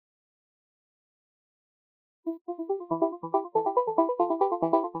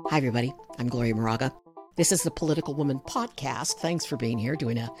Hi, everybody. I'm Gloria Moraga. This is the Political Woman Podcast. Thanks for being here,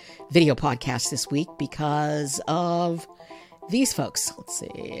 doing a video podcast this week because of these folks. Let's see.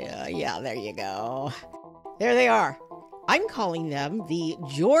 Yeah, there you go. There they are. I'm calling them the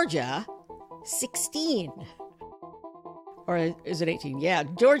Georgia 16. Or is it 18? Yeah,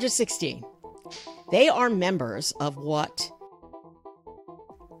 Georgia 16. They are members of what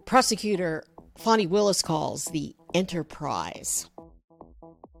prosecutor Fonnie Willis calls the enterprise.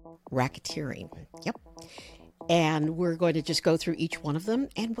 Racketeering. Yep. And we're going to just go through each one of them.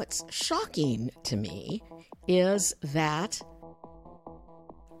 And what's shocking to me is that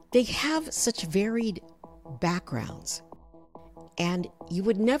they have such varied backgrounds. And you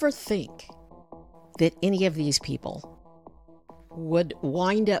would never think that any of these people would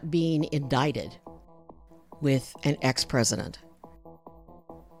wind up being indicted with an ex-president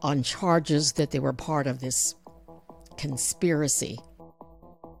on charges that they were part of this conspiracy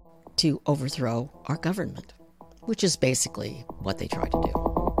to overthrow our government, which is basically what they tried to do.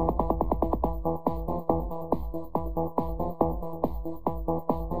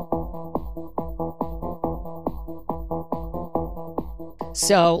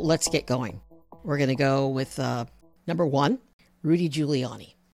 So let's get going. We're going to go with number one, Rudy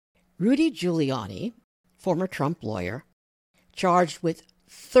Giuliani. Rudy Giuliani, former Trump lawyer, charged with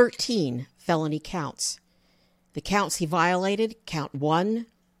 13 felony counts. The counts he violated, count 1,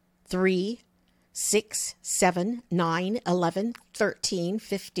 3, 6, 7, 9, 11, 13,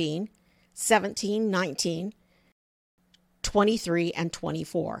 15, 17, 19, 23, and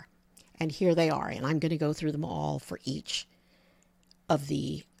 24. And here they are. And I'm going to go through them all for each of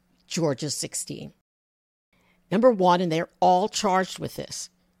the Georgia 16. Number one, and they're all charged with this,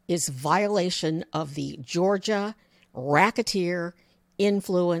 is violation of the Georgia Racketeer,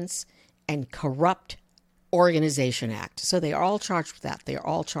 Influence, and Corrupt Organization Act. So they are all charged with that. They are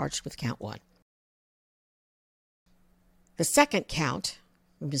all charged with count 1. The second count,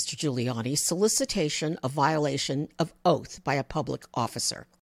 Mr. Giuliani, solicitation of violation of oath by a public officer.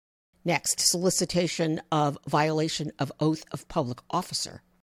 Next, solicitation of violation of oath of public officer.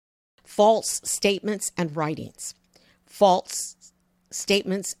 False statements and writings. False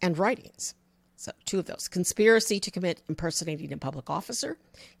statements and writings. So 2 of those. Conspiracy to commit impersonating a public officer.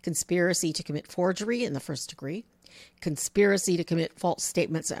 Conspiracy to commit forgery in the first degree. Conspiracy to commit false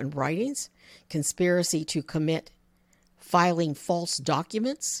statements and writings. Conspiracy to commit filing false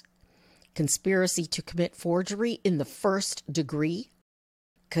documents. Conspiracy to commit forgery in the first degree.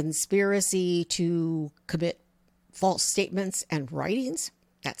 Conspiracy to commit false statements and writings.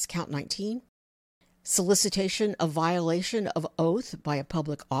 That's count 19. Solicitation of violation of oath by a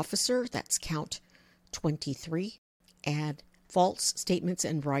public officer. That's count 23. And false statements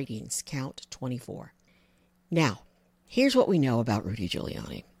and writings, count 24. Now, here's what we know about Rudy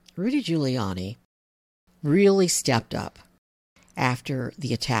Giuliani. Rudy Giuliani really stepped up after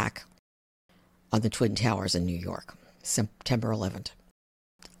the attack on the Twin Towers in New York, September 11th,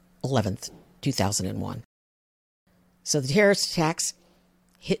 2001. So the terrorist attacks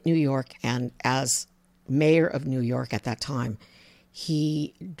hit New York, and as mayor of New York at that time,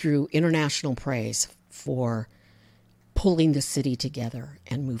 he drew international praise for pulling the city together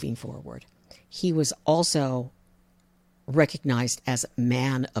and moving forward. He was also recognized as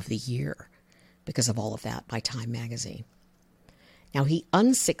Man of the Year because of all of that by Time magazine. Now, he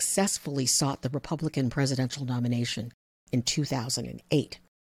unsuccessfully sought the Republican presidential nomination in 2008.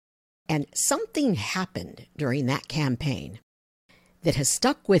 And something happened during that campaign that has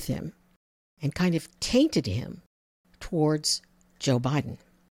stuck with him and kind of tainted him towards Joe Biden.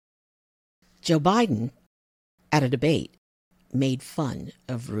 Joe Biden, at a debate, made fun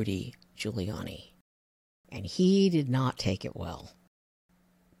of Rudy Giuliani, and he did not take it well.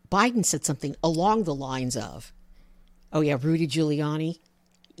 Biden said something along the lines of, oh yeah, Rudy Giuliani,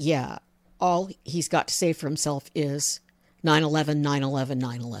 yeah, all he's got to say for himself is 9/11, 9/11,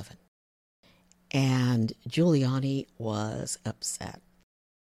 9/11. And Giuliani was upset.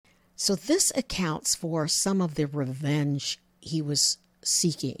 So this accounts for some of the revenge he was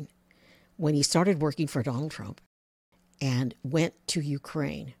seeking when he started working for Donald Trump and went to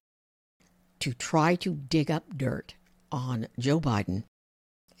Ukraine to try to dig up dirt on Joe Biden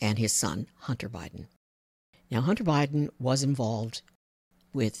and his son, Hunter Biden. Now, Hunter Biden was involved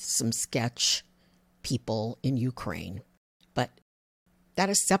with some sketch people in Ukraine, but that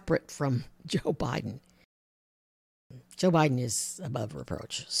is separate from Joe Biden. Joe Biden is above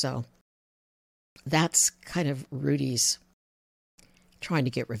reproach. So that's kind of Rudy's trying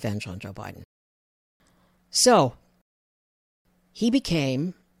to get revenge on Joe Biden. So he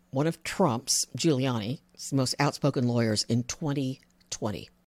became one of Trump's, Giuliani's, most outspoken lawyers in 2020.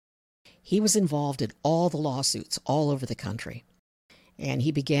 He was involved in all the lawsuits all over the country. And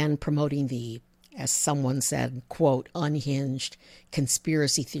he began promoting the, as someone said, quote, unhinged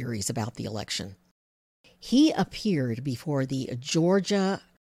conspiracy theories about the election. He appeared before the Georgia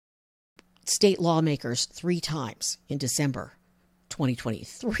state lawmakers 3 times in December 2020.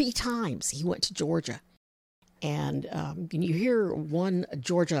 3 times he went to Georgia. And you hear one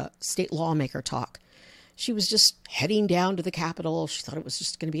Georgia state lawmaker talk. She was just heading down to the Capitol. She thought it was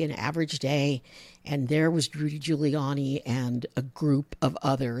just going to be an average day. And there was Rudy Giuliani and a group of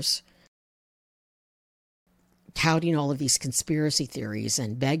others touting all of these conspiracy theories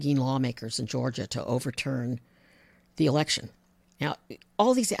and begging lawmakers in Georgia to overturn the election. Now,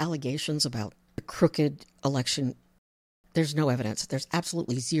 all these allegations about the crooked election, there's no evidence. There's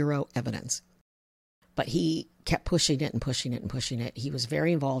absolutely zero evidence. But he kept pushing it and pushing it and pushing it. He was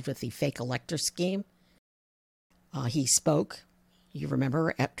very involved with the fake elector scheme. He spoke, you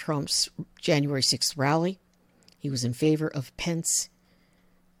remember, at Trump's January 6th rally. He was in favor of Pence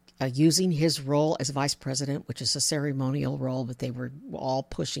using his role as vice president, which is a ceremonial role, but they were all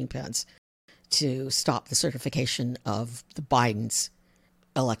pushing Pence to stop the certification of the Biden's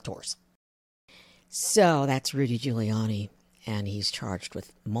electors. So that's Rudy Giuliani, and he's charged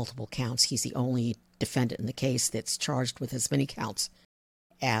with multiple counts. He's the only defendant in the case that's charged with as many counts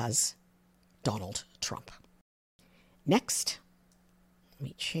as Donald Trump. Next, let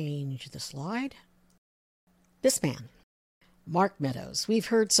me change the slide. This man, Mark Meadows. We've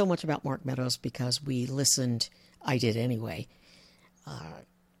heard so much about Mark Meadows because we listened, I did anyway,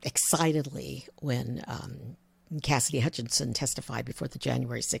 excitedly when Cassidy Hutchinson testified before the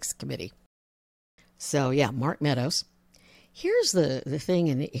January 6th committee. So yeah, Mark Meadows. Here's the thing,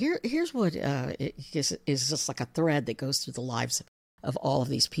 and here's what is just like a thread that goes through the lives of all of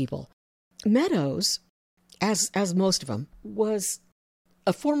these people. Meadows, as most of them, was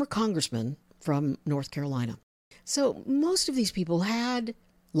a former congressman from North Carolina. So most of these people had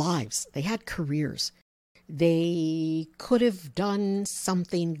lives. They had careers. They could have done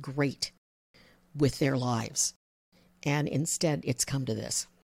something great with their lives. And instead, it's come to this.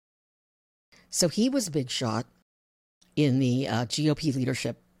 So he was a big shot in the GOP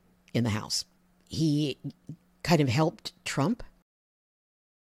leadership in the House. He kind of helped Trump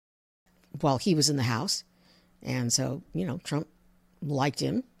while he was in the House. And so, Trump liked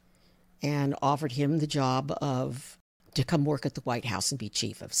him and offered him the job to come work at the White House and be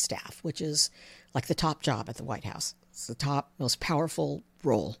chief of staff, which is like the top job at the White House. It's the top, most powerful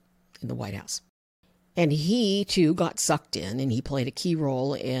role in the White House. And he, too, got sucked in, and he played a key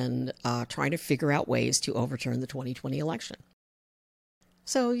role in trying to figure out ways to overturn the 2020 election.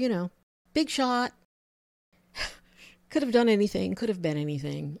 So, big shot, could have done anything, could have been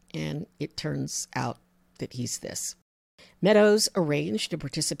anything, and it turns out that he's this. Meadows arranged and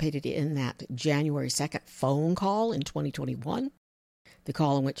participated in that January 2nd phone call in 2021, the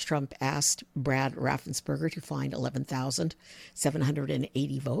call in which Trump asked Brad Raffensperger to find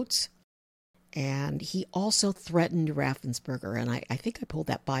 11,780 votes. And he also threatened Raffensperger, and I think I pulled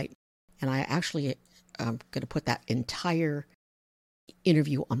that bite, and I actually am going to put that entire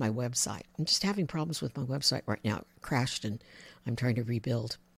interview on my website. I'm just having problems with my website right now. It crashed, and I'm trying to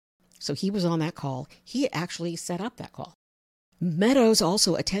rebuild. So he was on that call. He actually set up that call. Meadows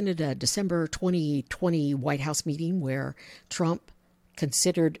also attended a December 2020 White House meeting where Trump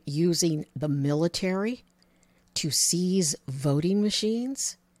considered using the military to seize voting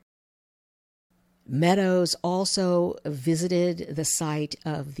machines. Meadows also visited the site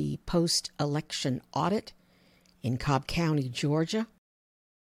of the post-election audit in Cobb County, Georgia.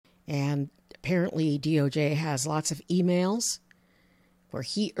 And apparently DOJ has lots of emails where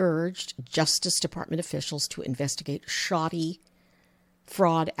he urged Justice Department officials to investigate shoddy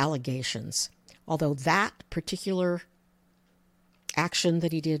fraud allegations. Although that particular action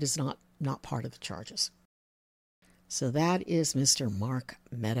that he did is not part of the charges. So that is Mr. Mark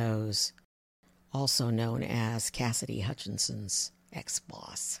Meadows, also known as Cassidy Hutchinson's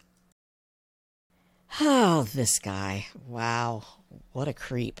ex-boss. Oh, this guy. Wow. What a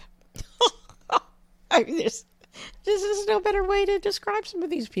creep. I mean, there's no better way to describe some of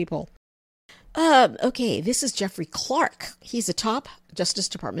these people. Okay, this is Jeffrey Clark. He's a top Justice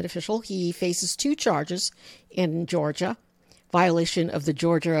Department official. He faces 2 charges in Georgia. Violation of the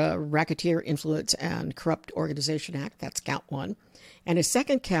Georgia Racketeer Influence and Corrupt Organization Act. That's count 1. And his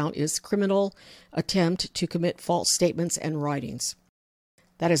second count is criminal attempt to commit false statements and writings.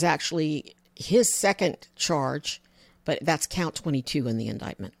 That is actually his second charge, but that's count 22 in the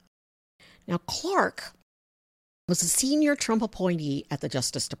indictment. Now, Clark was a senior Trump appointee at the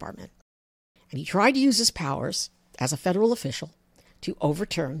Justice Department. And he tried to use his powers as a federal official to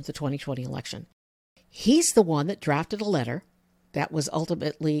overturn the 2020 election. He's the one that drafted a letter that was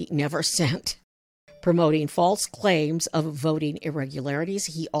ultimately never sent, promoting false claims of voting irregularities.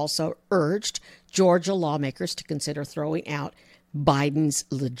 He also urged Georgia lawmakers to consider throwing out Biden's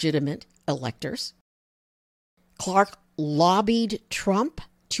legitimate electors. Clark lobbied Trump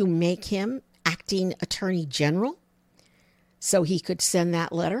to make him acting attorney general so he could send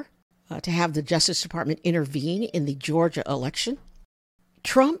that letter to have the Justice Department intervene in the Georgia election.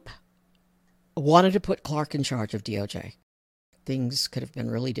 Trump wanted to put Clark in charge of DOJ. Things could have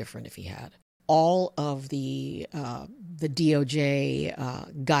been really different if he had. All of the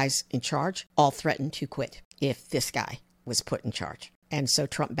DOJ guys in charge all threatened to quit if this guy was put in charge. And so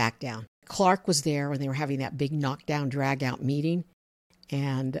Trump backed down. Clark was there when they were having that big knockdown, drag-out meeting.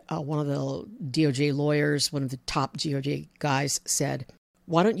 And one of the DOJ lawyers, one of the top DOJ guys said,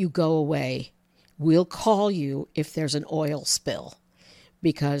 "Why don't you go away? We'll call you if there's an oil spill."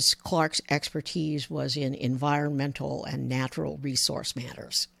 Because Clark's expertise was in environmental and natural resource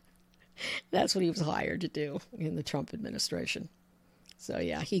matters. That's what he was hired to do in the Trump administration. So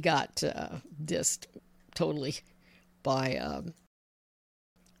yeah, he got dissed totally by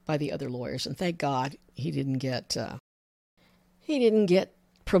the other lawyers, and thank God he didn't get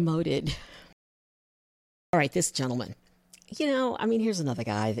promoted. All right, this gentleman. Here's another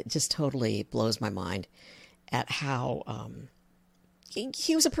guy that just totally blows my mind at how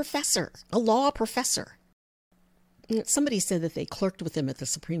he was a professor, a law professor. Somebody said that they clerked with him at the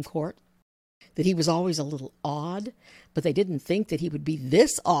Supreme Court, that he was always a little odd, but they didn't think that he would be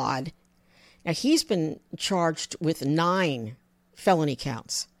this odd. Now, he's been charged with 9 felony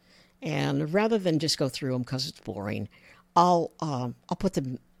counts. And rather than just go through them because it's boring, I'll put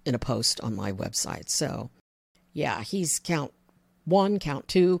them in a post on my website. So, yeah, he's count 1, count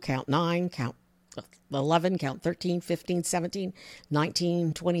 2, count 9, count 11, count 13, 15, 17,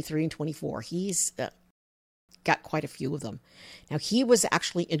 19, 23, and 24. He's got quite a few of them. Now, he was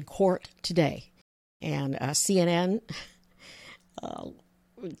actually in court today, and CNN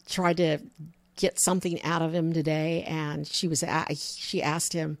tried to get something out of him today, and she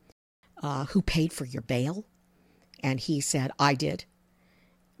asked him, who paid for your bail? And he said, "I did."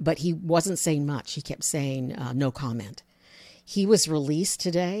 But he wasn't saying much. He kept saying, no comment. He was released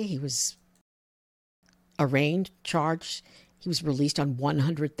today. He was arraigned, charged. He was released on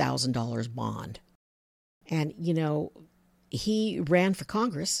 $100,000 bond. And, he ran for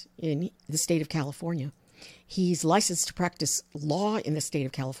Congress in the state of California. He's licensed to practice law in the state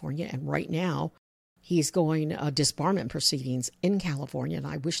of California. And right now, he's going disbarment proceedings in California. And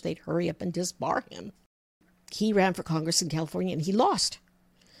I wish they'd hurry up and disbar him. He ran for Congress in California and he lost.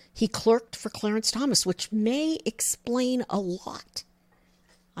 He clerked for Clarence Thomas, which may explain a lot.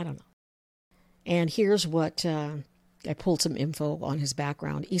 I don't know. And here's what I pulled some info on his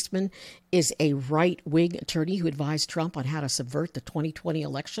background. Eastman is a right-wing attorney who advised Trump on how to subvert the 2020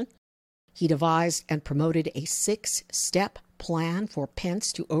 election. He devised and promoted a 6-step plan for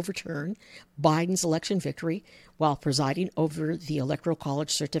Pence to overturn Biden's election victory while presiding over the Electoral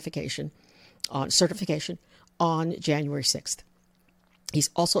College certification on January 6th. He's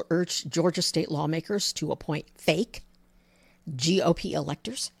also urged Georgia state lawmakers to appoint fake GOP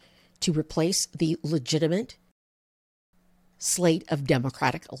electors to replace the legitimate slate of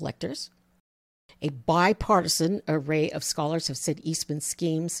Democratic electors. A bipartisan array of scholars have said Eastman's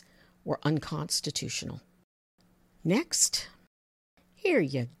schemes were unconstitutional. Next, here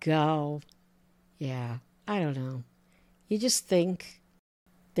you go. Yeah, I don't know. You just think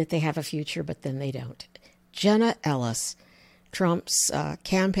that they have a future, but then they don't. Jenna Ellis, Trump's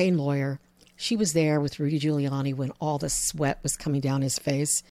campaign lawyer, she was there with Rudy Giuliani when all the sweat was coming down his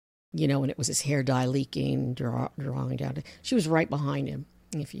face. When it was his hair dye leaking, drawing down. She was right behind him,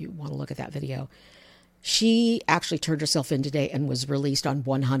 if you want to look at that video. She actually turned herself in today and was released on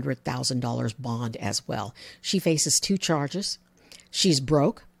 $100,000 bond as well. She faces 2 charges. She's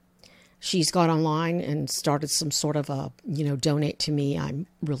broke. She's gone online and started some sort of a, donate to me, I'm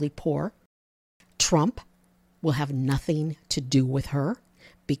really poor. Trump will have nothing to do with her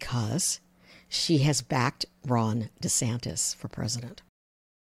because she has backed Ron DeSantis for president.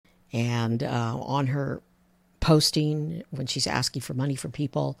 And on her posting, when she's asking for money from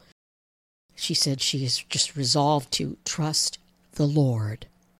people, she said she is just resolved to trust the Lord.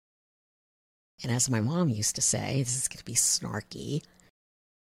 And as my mom used to say, this is going to be snarky,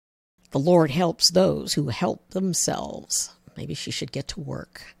 the Lord helps those who help themselves. Maybe she should get to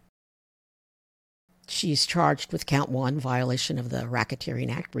work. She's charged with count 1, violation of the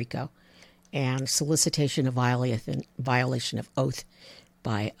Racketeering Act, RICO, and solicitation of violation of oath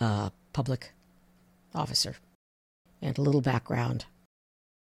by a public officer. And a little background.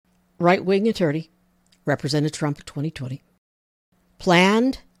 Right-wing attorney, represented Trump in 2020,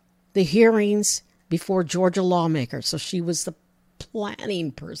 planned the hearings before Georgia lawmakers. So she was the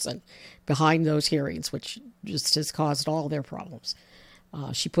planning person behind those hearings, which just has caused all their problems.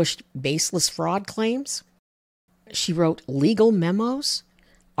 She pushed baseless fraud claims. She wrote legal memos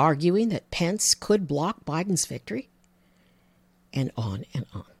arguing that Pence could block Biden's victory, and on and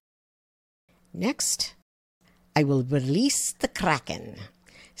on. Next, I will release the Kraken.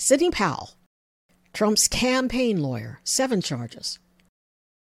 Sidney Powell, Trump's campaign lawyer, 7 charges.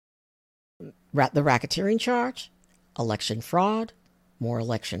 The racketeering charge, election fraud, more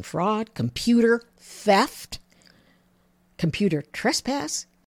election fraud, computer theft, computer trespass,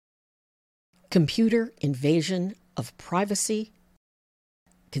 computer invasion of privacy,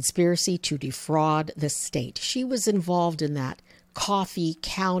 conspiracy to defraud the state. She was involved in that Coffee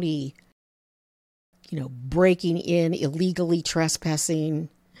County, breaking in, illegally trespassing.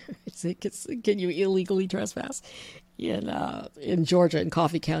 Can you illegally trespass in Georgia, in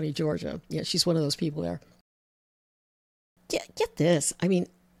Coffee County, Georgia? Yeah, she's one of those people there. Get this. I mean,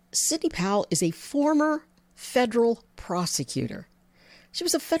 Sidney Powell is a former federal prosecutor. She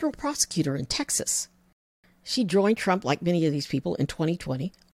was a federal prosecutor in Texas. She joined Trump, like many of these people, in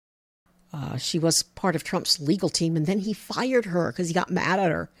 2020. She was part of Trump's legal team, and then he fired her because he got mad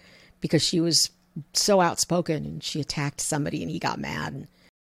at her because she was so outspoken and she attacked somebody and he got mad. And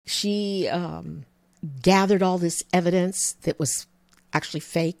she gathered all this evidence that was actually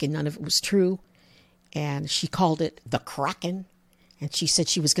fake and none of it was true. And she called it the Kraken. And she said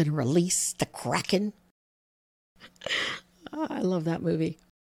she was going to release the Kraken. I love that movie.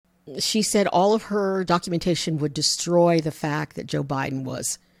 She said all of her documentation would destroy the fact that Joe Biden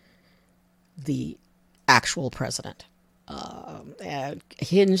was the actual president.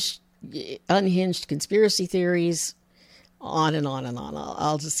 Unhinged conspiracy theories, on and on and on.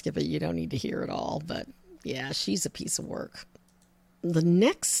 I'll just skip it. You don't need to hear it all. But yeah, she's a piece of work.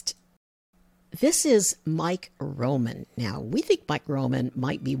 This is Mike Roman. Now, we think Mike Roman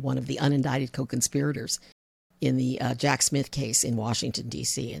might be one of the unindicted co-conspirators in the Jack Smith case in Washington,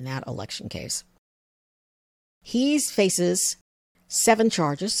 D.C., in that election case. He faces 7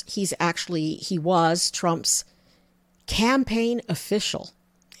 charges. He was Trump's campaign official,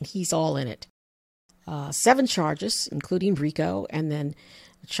 and he's all in it. 7 charges, including RICO, and then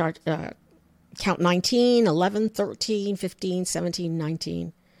count 19, 11, 13, 15, 17,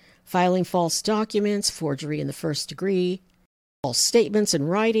 19. Filing false documents, forgery in the first degree, false statements and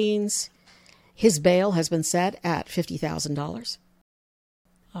writings. His bail has been set at $50,000.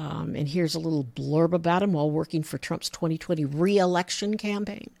 And here's a little blurb about him. While working for Trump's 2020 re-election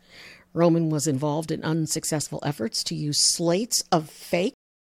campaign, Roman was involved in unsuccessful efforts to use slates of fake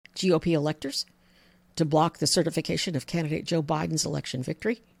GOP electors to block the certification of candidate Joe Biden's election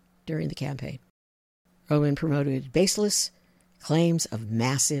victory during the campaign. Roman promoted baseless claims of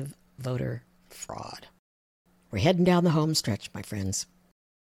massive voter fraud. We're heading down the home stretch, my friends.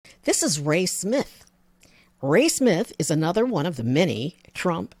 This is Ray Smith. Ray Smith is another one of the many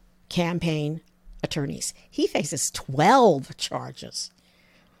Trump campaign attorneys. He faces 12 charges.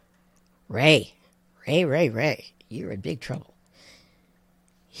 Ray, you're in big trouble.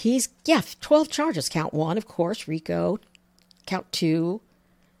 12 charges. Count 1, of course, RICO. Count 2,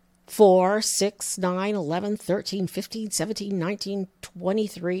 4, 6, 9, 11, 13, 15, 17, 19,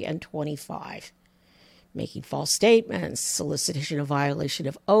 23, and 25. Making false statements, solicitation of violation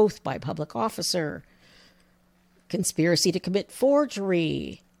of oath by public officer, conspiracy to commit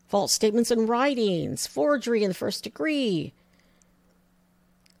forgery, false statements and writings, forgery in the first degree.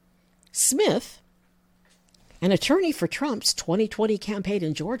 Smith, an attorney for Trump's 2020 campaign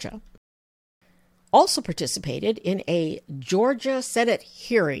in Georgia, also participated in a Georgia Senate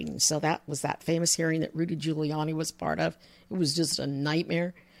hearing. So that was that famous hearing that Rudy Giuliani was part of. It was just a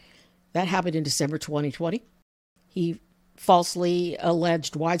nightmare. That happened in December 2020. He falsely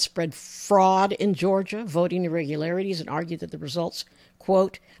alleged widespread fraud in Georgia, voting irregularities, and argued that the results,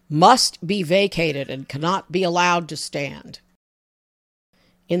 quote, must be vacated and cannot be allowed to stand.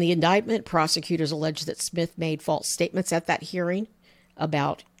 In the indictment, prosecutors alleged that Smith made false statements at that hearing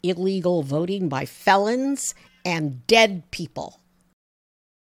about illegal voting by felons and dead people.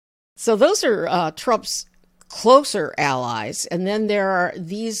 So those are Trump's closer allies, and then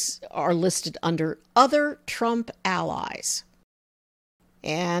these are listed under other Trump allies.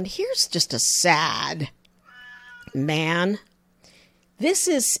 And here's just a sad man. This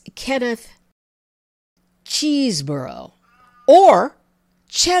is Kenneth Cheeseborough, or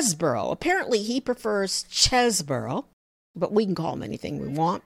Chesborough. Apparently he prefers Chesborough, but we can call him anything we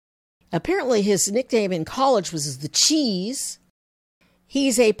want. Apparently his nickname in college was the Cheese.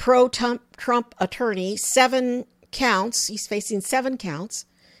 He's a pro-Trump attorney. 7 counts. He's facing 7 counts.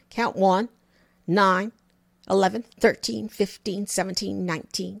 Count 1, 9, 11, 13, 15, 17,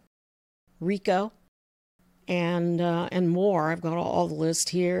 19. RICO. And more. I've got all the list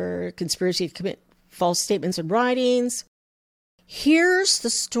here. Conspiracy to commit false statements and writings. Here's the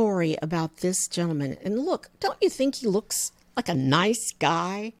story about this gentleman. And look, don't you think he looks like a nice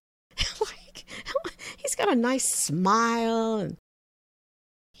guy? Like, he's got a nice smile. And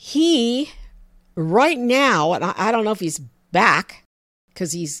he, right now, and I don't know if he's back,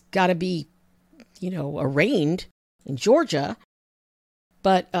 because he's got to be, arraigned in Georgia.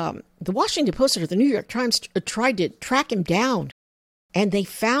 But the Washington Post or the New York Times tried to track him down, and they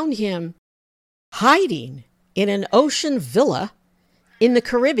found him hiding in an ocean villa in the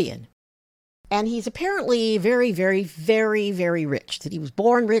Caribbean. And he's apparently very, very, very, very rich. That he was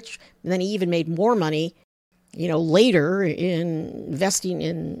born rich, and then he even made more money, later in investing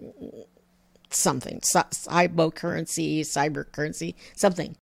in something, cyber currency,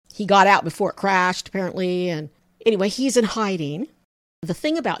 something. He got out before it crashed, apparently. And anyway, he's in hiding. The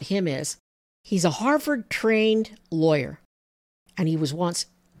thing about him is he's a Harvard-trained lawyer, and he was once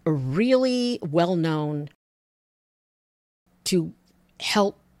really well-known to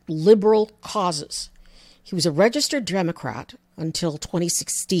help liberal causes. He was a registered Democrat until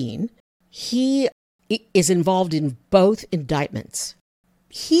 2016. He is involved in both indictments.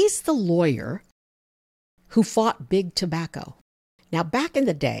 He's the lawyer who fought Big Tobacco. Now, back in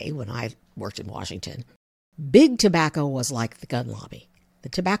the day when I worked in Washington, Big Tobacco was like the gun lobby. The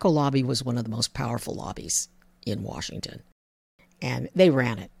tobacco lobby was one of the most powerful lobbies in Washington. And they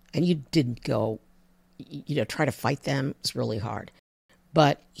ran it. And you didn't go, try to fight them. It was really hard.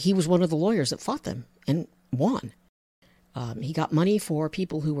 But he was one of the lawyers that fought them and won. He got money for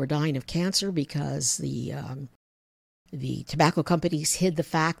people who were dying of cancer because the tobacco companies hid the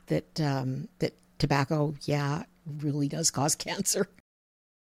fact that that tobacco, really does cause cancer.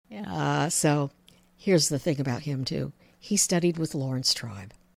 So here's the thing about him, too. He studied with Lawrence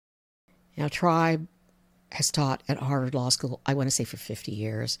Tribe. Now, Tribe has taught at Harvard Law School, I want to say for 50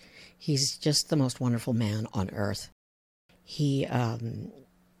 years. He's just the most wonderful man on earth. He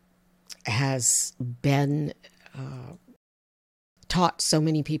has been taught so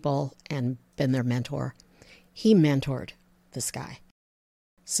many people and been their mentor. He mentored this guy.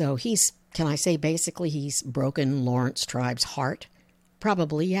 So can I say basically he's broken Lawrence Tribe's heart?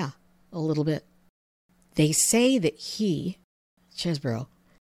 Probably, yeah, a little bit. They say that he, Chesborough,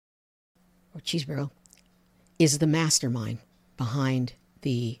 is the mastermind behind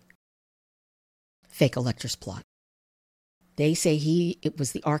the fake electors plot. They say it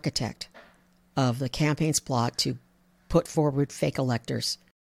was the architect of the campaign's plot to put forward fake electors,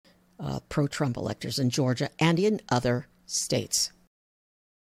 pro-Trump electors in Georgia and in other states.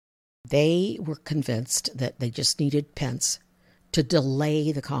 They were convinced that they just needed Pence to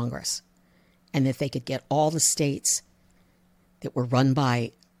delay the Congress, and that they could get all the states that were run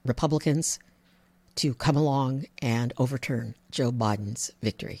by Republicans to come along and overturn Joe Biden's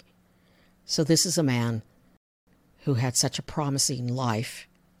victory. So this is a man who had such a promising life.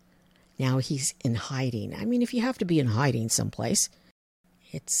 Now he's in hiding. I mean, if you have to be in hiding someplace,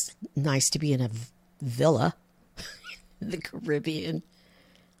 it's nice to be in a villa in the Caribbean.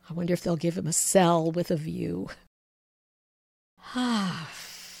 I wonder if they'll give him a cell with a view.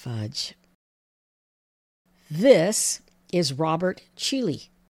 Fudge. This is Robert Cheeley.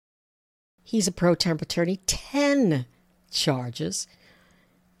 He's a pro-Trump attorney. 10 charges.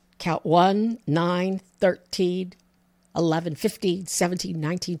 Count 1, 9, 13, 11, 15, 17,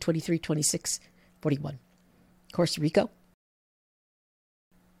 19, 23, 26, 41. Of course, RICO.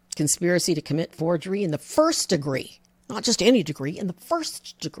 Conspiracy to commit forgery in the first degree. Not just any degree, in the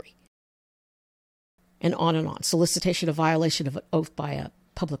first degree. And on and on. Solicitation of violation of an oath by a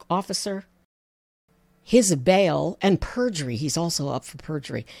public officer. His bail and perjury. He's also up for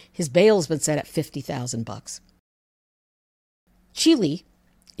perjury. His bail has been set at $50,000. Cheeley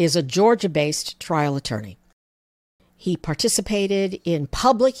is a Georgia-based trial attorney. He participated in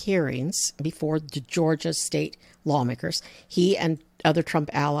public hearings before the Georgia state lawmakers. He and other Trump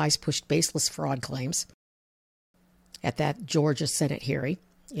allies pushed baseless fraud claims at that Georgia Senate hearing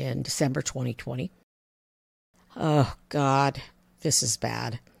in December 2020. Oh, God, this is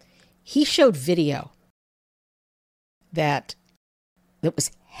bad. He showed video that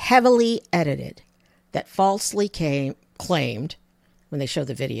was heavily edited, that falsely claimed, when they showed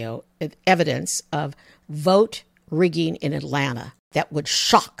the video, evidence of vote rigging in Atlanta that would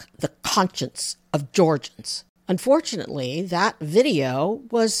shock the conscience of Georgians. Unfortunately, that video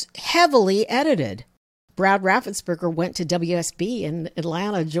was heavily edited. Brad Raffensperger went to WSB in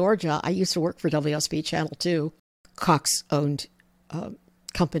Atlanta, Georgia. I used to work for WSB Channel 2, Cox-owned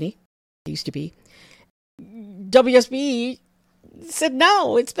company. It used to be. WSB said,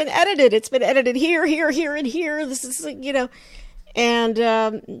 no, it's been edited. It's been edited here, here, here, and here. This is, And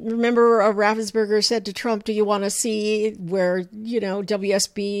remember, Raffensperger said to Trump, do you want to see where,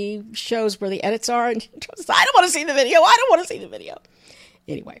 WSB shows where the edits are? And Trump said, I don't want to see the video. I don't want to see the video.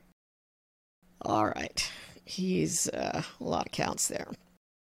 Anyway. All right. He's a lot of counts there.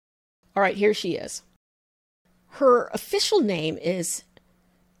 All right, here she is. Her official name is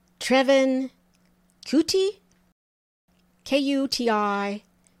Trevin Kuti, Kutti,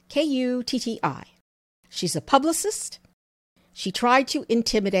 Kutti. She's a publicist. She tried to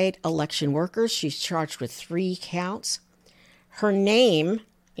intimidate election workers. She's charged with 3 counts. Her name,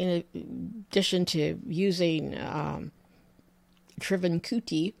 in addition to using Trevin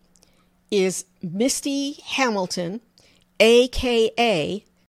Kuti, is Misty Hamilton, a.k.a.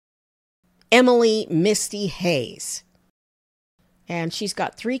 Emily Misty Hayes. And she's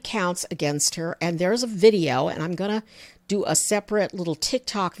got 3 counts against her. And there's a video, and I'm going to do a separate little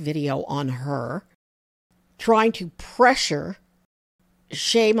TikTok video on her, trying to pressure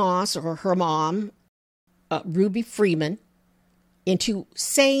Shaye Moss, or her mom, Ruby Freeman, into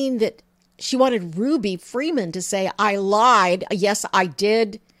saying that she wanted Ruby Freeman to say, I lied. Yes, I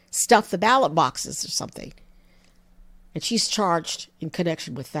did stuff the ballot boxes or something. And she's charged in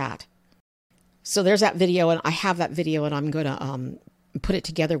connection with that. So there's that video, and I have that video, and I'm going to put it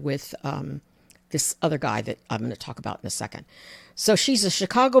together with this other guy that I'm going to talk about in a second. So she's a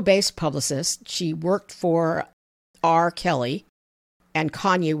Chicago-based publicist. She worked for R. Kelly and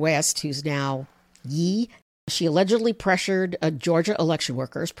Kanye West, who's now Ye. She allegedly pressured Georgia election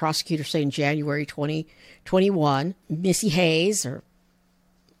workers. Prosecutors say in January 2021, Missy Hayes, or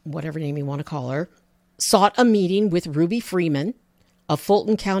whatever name you want to call her, sought a meeting with Ruby Freeman, a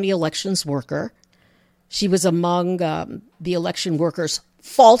Fulton County elections worker. She was among the election workers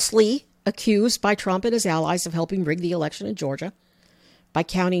falsely accused by Trump and his allies of helping rig the election in Georgia by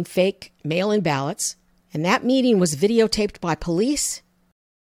counting fake mail-in ballots. And that meeting was videotaped by police.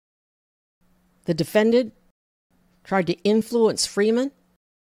 The defendant tried to influence Freeman.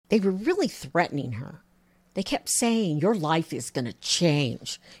 They were really threatening her. They kept saying, your life is going to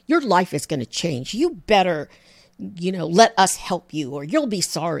change. Your life is going to change. You better, let us help you or you'll be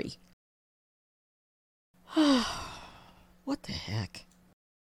sorry. What the heck?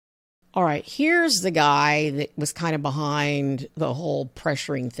 All right, here's the guy that was kind of behind the whole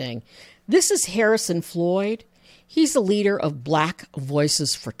pressuring thing. This is Harrison Floyd. He's the leader of Black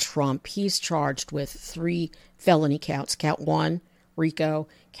Voices for Trump. He's charged with 3 felony counts. Count 1, RICO.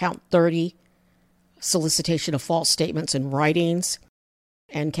 Count 30, solicitation of false statements and writings.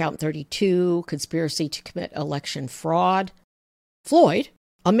 And count 32, conspiracy to commit election fraud. Floyd,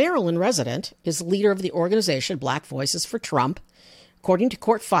 a Maryland resident, is leader of the organization Black Voices for Trump. According to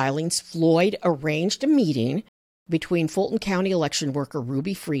court filings, Floyd arranged a meeting between Fulton County election worker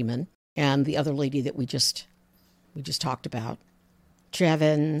Ruby Freeman and the other lady that we just talked about,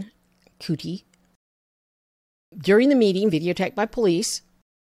 Trevin Kuti. During the meeting, videotaped by police.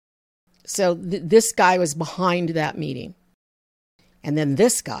 So this guy was behind that meeting. And then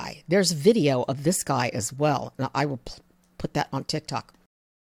this guy, there's video of this guy as well. Now, I will put that on TikTok.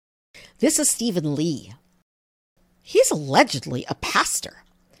 This is Stephen Lee. He's allegedly a pastor.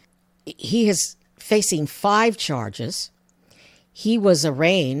 He is facing 5 charges. He was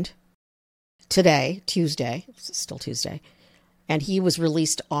arraigned today, Tuesday, it's still Tuesday, and he was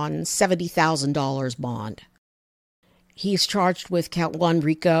released on $70,000 bond. He's charged with count 1,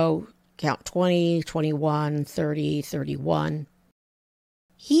 RICO, count 20, 21, 30, 31.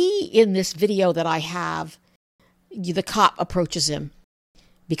 He, in this video that I have, the cop approaches him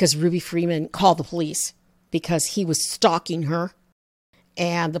because Ruby Freeman called the police because he was stalking her.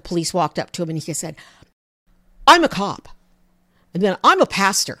 And the police walked up to him and he said, I'm a cop. And then I'm a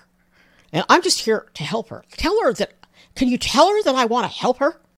pastor. And I'm just here to help her. Can you tell her that I want to help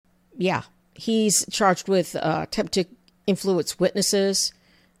her? Yeah. He's charged with attempt to influence witnesses,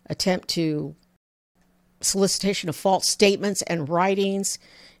 attempt to solicitation of false statements and writings,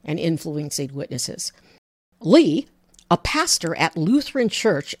 and influencing witnesses. Lee, a pastor at Lutheran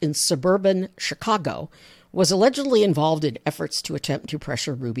Church in suburban Chicago, was allegedly involved in efforts to attempt to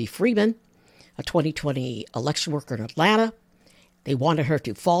pressure Ruby Freeman, a 2020 election worker in Atlanta. They wanted her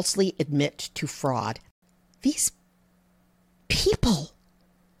to falsely admit to fraud. These people,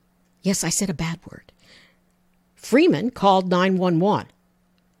 yes, I said a bad word, Freeman called 911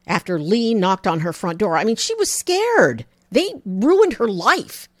 after Lee knocked on her front door. I mean, she was scared. They ruined her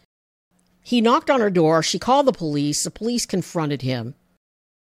life. He knocked on her door. She called the police. The police confronted him.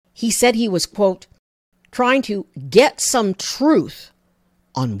 He said he was, quote, trying to get some truth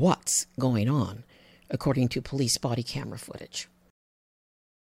on what's going on, according to police body camera footage.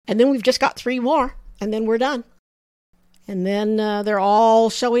 And then we've just got 3 more, and then we're done. And then they're all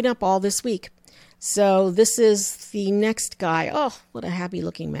showing up all this week. So this is the next guy. Oh, what a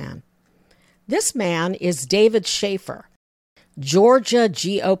happy-looking man. This man is David Schaefer, Georgia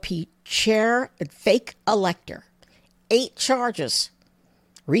GOP chair and fake elector. 8 charges.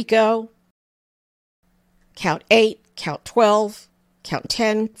 RICO, count 8, count 12, count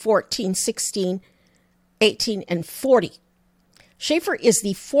 10, 14, 16, 18, and 40. Schaefer is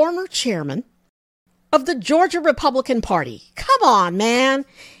the former chairman of the Georgia Republican Party. Come on, man.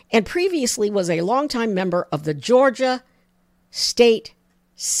 And previously was a longtime member of the Georgia State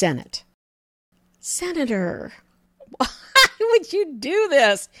Senate. Senator, why would you do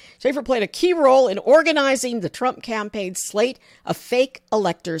this? Schaefer played a key role in organizing the Trump campaign's slate of fake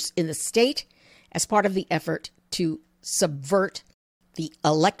electors in the state as part of the effort to subvert the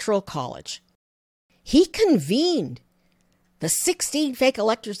Electoral College. He convened the 16 fake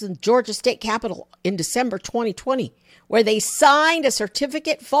electors in the Georgia State Capitol in December 2020, where they signed a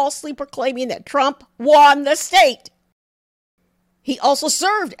certificate falsely proclaiming that Trump won the state. He also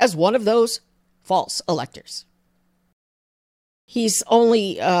served as one of those false electors. He's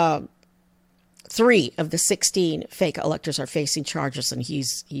only 3 of the 16 fake electors are facing charges, and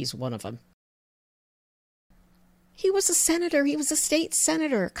he's one of them. He was a senator. He was a state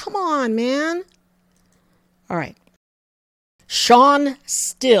senator. Come on, man. All right. Sean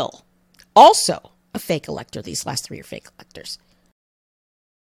Still, also a fake elector. These last 3 are fake electors.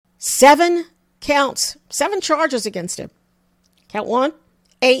 7 counts, 7 charges against him. Count 1,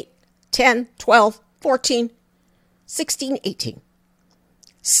 8, 10, 12, 14, 16, 18.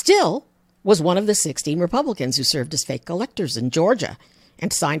 Still was one of the 16 Republicans who served as fake electors in Georgia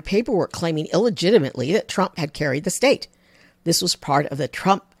and signed paperwork claiming illegitimately that Trump had carried the state. This was part of the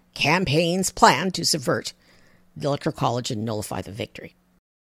Trump campaign's plan to subvert the Electoral College and nullify the victory.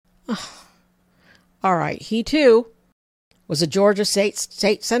 Oh. All right, he too was a Georgia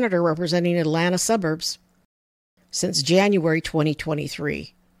state senator representing Atlanta suburbs since January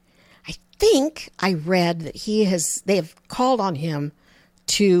 2023. I think I read that they have called on him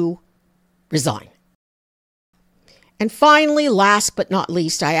to resign. And finally, last but not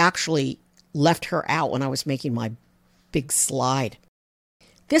least, I actually left her out when I was making my big slide.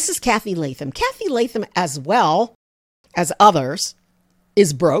 This is Kathy Latham. Kathy Latham, as well as others,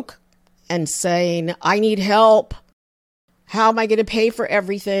 is broke and saying, I need help. How am I going to pay for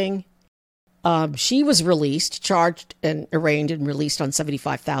everything? She was released, charged and arraigned and released on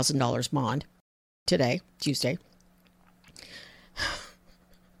 $75,000 bond today, Tuesday.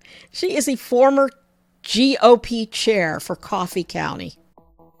 She is a former GOP chair for Coffee County.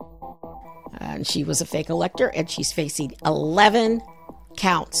 And she was a fake elector, and she's facing 11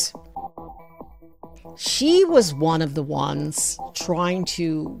 counts. She was one of the ones trying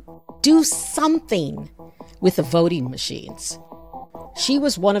to do something with the voting machines. She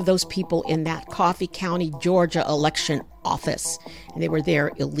was one of those people in that Coffee County, Georgia election office, and they were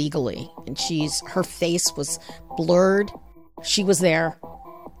there illegally. And her face was blurred. She was there,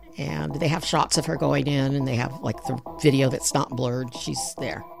 and they have shots of her going in, and they have like the video that's not blurred. She's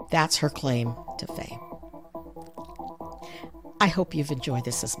there. That's her claim to fame. I hope you've enjoyed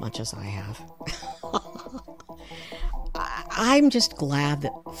this as much as I have. I'm just glad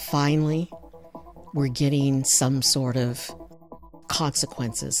that finally we're getting some sort of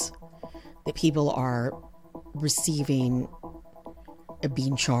consequences, that people are receiving,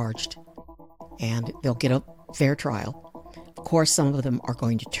 being charged, and they'll get a fair trial. Of course, some of them are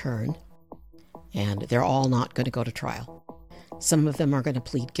going to turn, and they're all not going to go to trial. Some of them are going to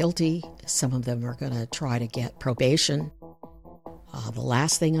plead guilty. Some of them are going to try to get probation. The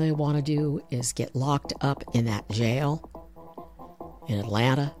last thing I want to do is get locked up in that jail in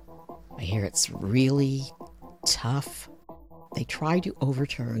Atlanta. I hear it's really tough. They tried to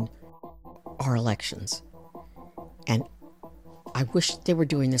overturn our elections. And I wish they were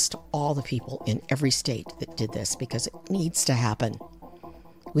doing this to all the people in every state that did this, because it needs to happen.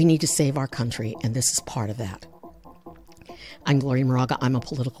 We need to save our country, and this is part of that. I'm Gloria Moraga. I'm a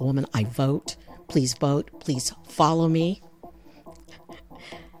political woman. I vote. Please vote. Please follow me.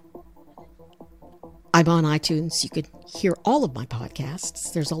 I'm on iTunes. You could hear all of my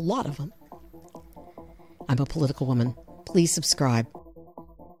podcasts. There's a lot of them. I'm a political woman. Please subscribe.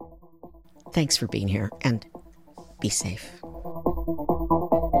 Thanks for being here, and Be safe.